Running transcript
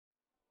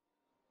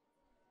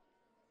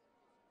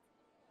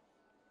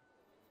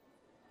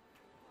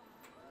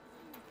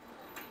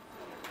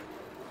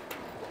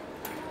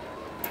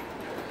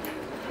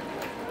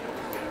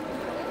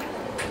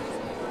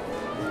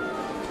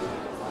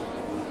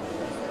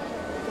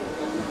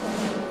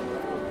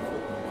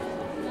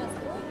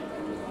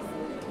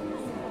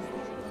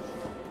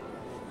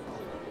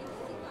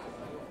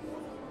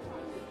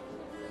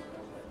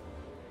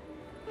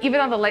Even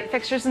though the light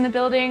fixtures in the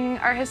building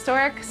are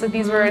historic, so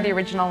these were the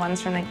original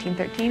ones from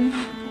 1913.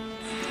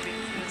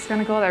 It's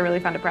kind of cool. They're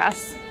really fun to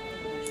press.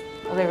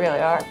 Well, they really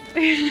are.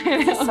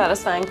 It's a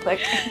satisfying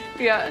click.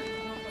 Yeah.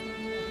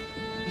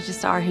 You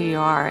just are who you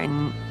are,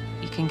 and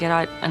you can get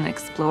out and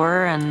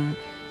explore. And,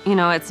 you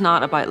know, it's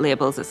not about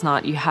labels. It's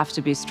not you have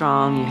to be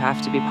strong, you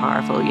have to be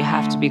powerful, you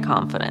have to be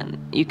confident.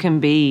 You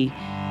can be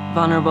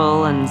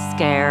vulnerable and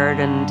scared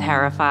and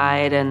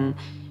terrified, and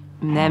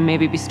then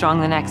maybe be strong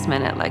the next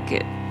minute.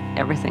 Like,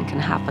 everything can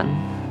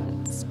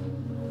happen.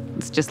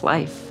 It's just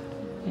life.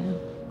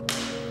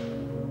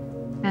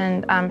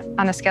 And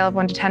on a scale of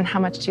 1 to 10, how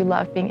much do you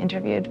love being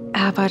interviewed?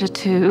 About a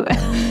 2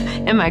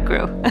 in my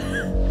crew.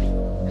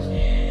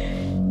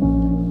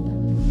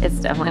 It's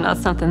definitely not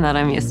something that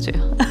I'm used to.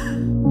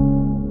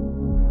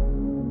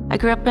 I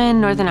grew up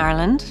in Northern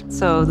Ireland,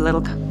 so the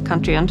little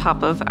country on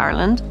top of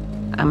Ireland.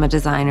 I'm a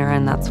designer,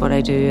 and that's what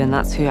I do, and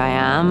that's who I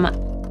am.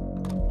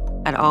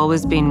 I'd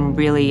always been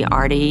really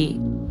arty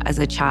as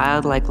a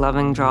child, like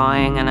loving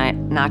drawing, and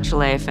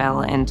I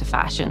fell into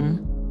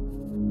fashion.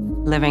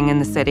 Living in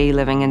the city,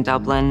 living in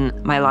Dublin,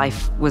 my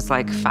life was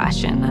like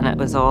fashion, and it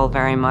was all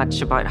very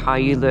much about how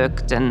you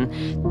looked and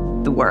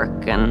the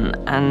work. And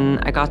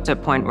I got to a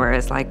point where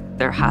it's like,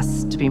 there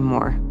has to be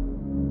more.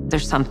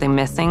 There's something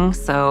missing.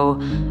 So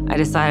I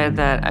decided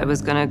that I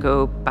was gonna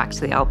go back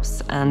to the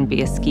Alps and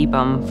be a ski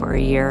bum for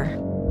a year.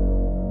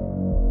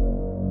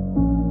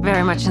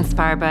 Very much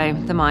inspired by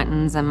the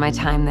mountains and my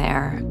time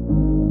there.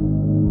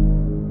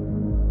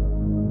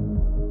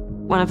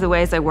 One of the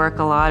ways I work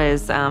a lot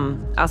is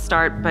I'll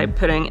start by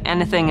putting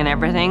anything and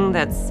everything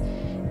that's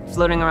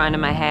floating around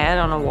in my head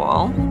on a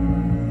wall.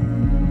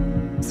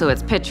 So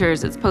it's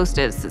pictures, it's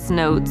Post-its, it's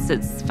notes,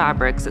 it's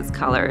fabrics, it's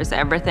colors,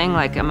 everything,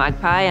 like a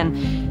magpie.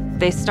 And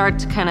they start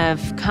to kind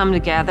of come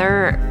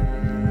together.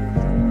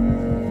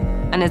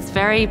 And it's a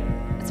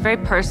very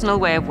personal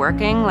way of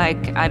working.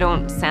 Like, I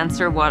don't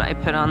censor what I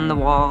put on the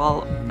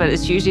wall, but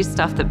it's usually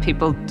stuff that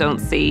people don't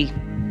see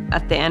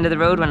at the end of the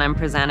road when I'm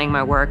presenting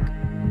my work.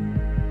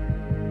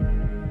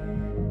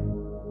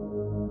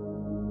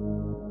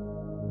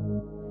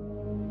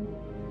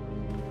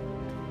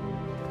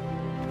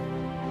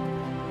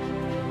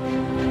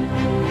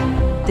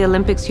 The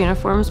Olympics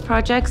uniforms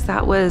projects,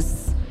 that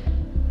was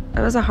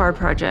a hard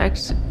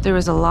project. There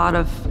was a lot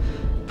of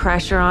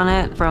pressure on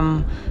it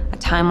from a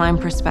timeline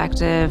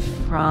perspective,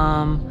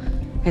 from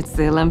it's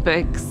the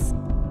Olympics.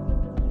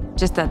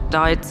 Just that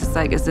doubts, it's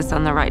like, is this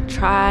on the right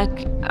track?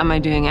 Am I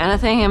doing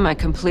anything? Am I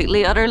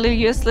completely, utterly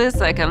useless?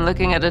 Like, I'm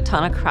looking at a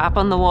ton of crap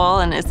on the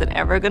wall, and is it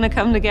ever gonna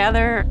come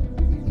together?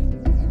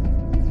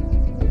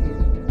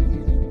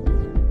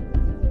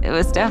 It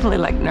was definitely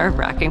like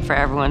nerve-wracking for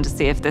everyone to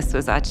see if this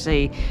was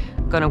actually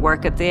going to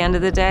work at the end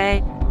of the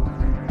day.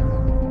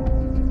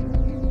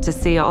 To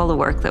see all the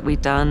work that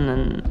we'd done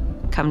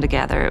and come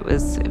together, it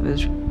was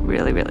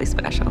really, really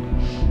special.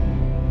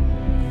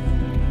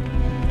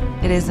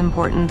 It is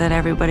important that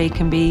everybody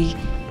can be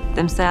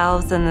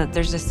themselves and that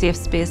there's a safe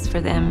space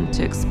for them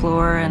to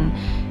explore and,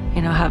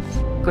 you know, have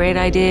great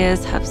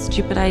ideas, have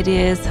stupid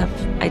ideas, have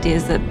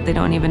ideas that they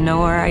don't even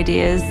know are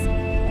ideas.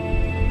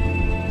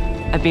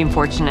 I've been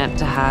fortunate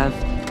to have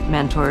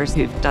mentors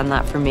who've done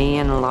that for me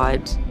and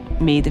allowed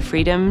me the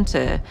freedom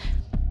to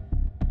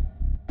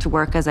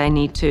work as I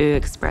need to,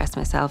 express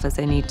myself as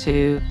I need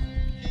to.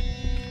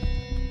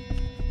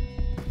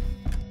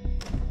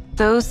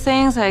 Those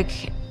things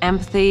like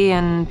empathy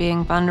and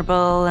being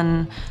vulnerable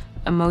and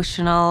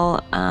emotional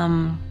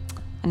and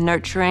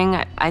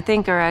nurturing, I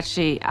think are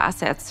actually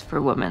assets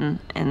for women.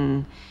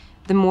 And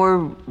the more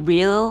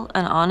real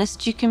and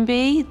honest you can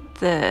be,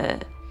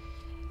 the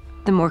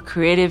more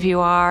creative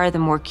you are, the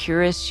more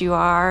curious you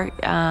are.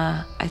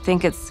 I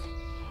think it's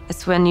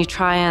when you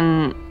try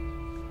and,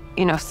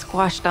 you know,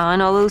 squash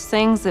down all those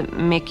things that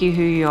make you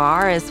who you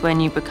are, is when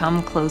you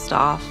become closed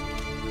off.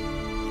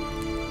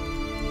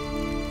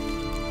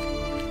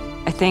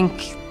 I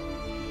think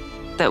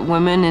that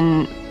women,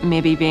 in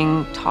maybe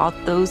being taught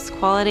those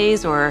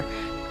qualities or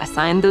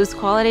assigned those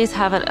qualities,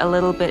 have it a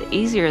little bit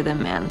easier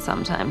than men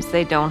sometimes.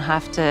 They don't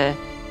have to,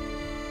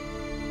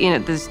 you know,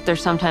 they're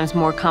sometimes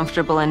more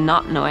comfortable in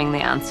not knowing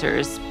the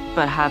answers,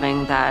 but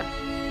having that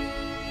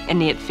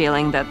innate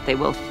feeling that they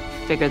will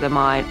figure them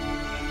out.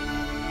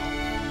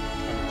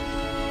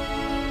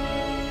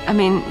 I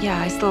mean, yeah,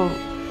 I still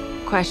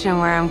question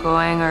where I'm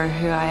going or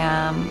who I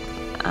am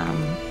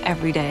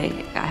every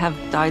day. I have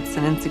doubts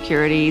and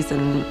insecurities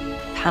and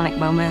panic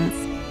moments.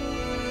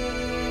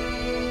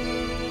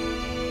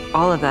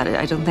 All of that,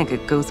 I don't think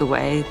it goes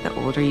away the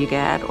older you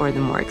get or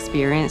the more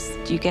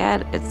experienced you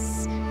get.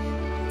 It's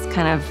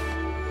kind of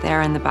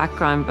there in the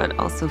background, but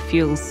also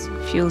fuels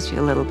you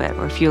a little bit,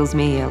 or fuels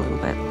me a little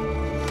bit.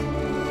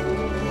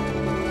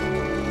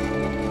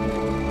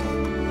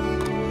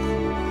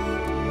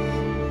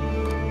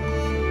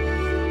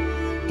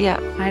 Yeah.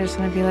 I just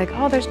want to be like,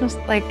 oh, there's no,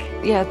 like...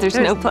 Yeah, there's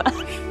no plan.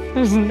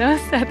 There's no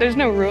set, there's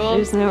no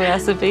rules. There's no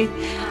recipe.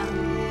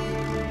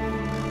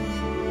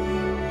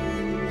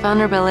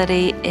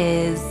 Vulnerability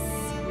is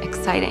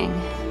exciting.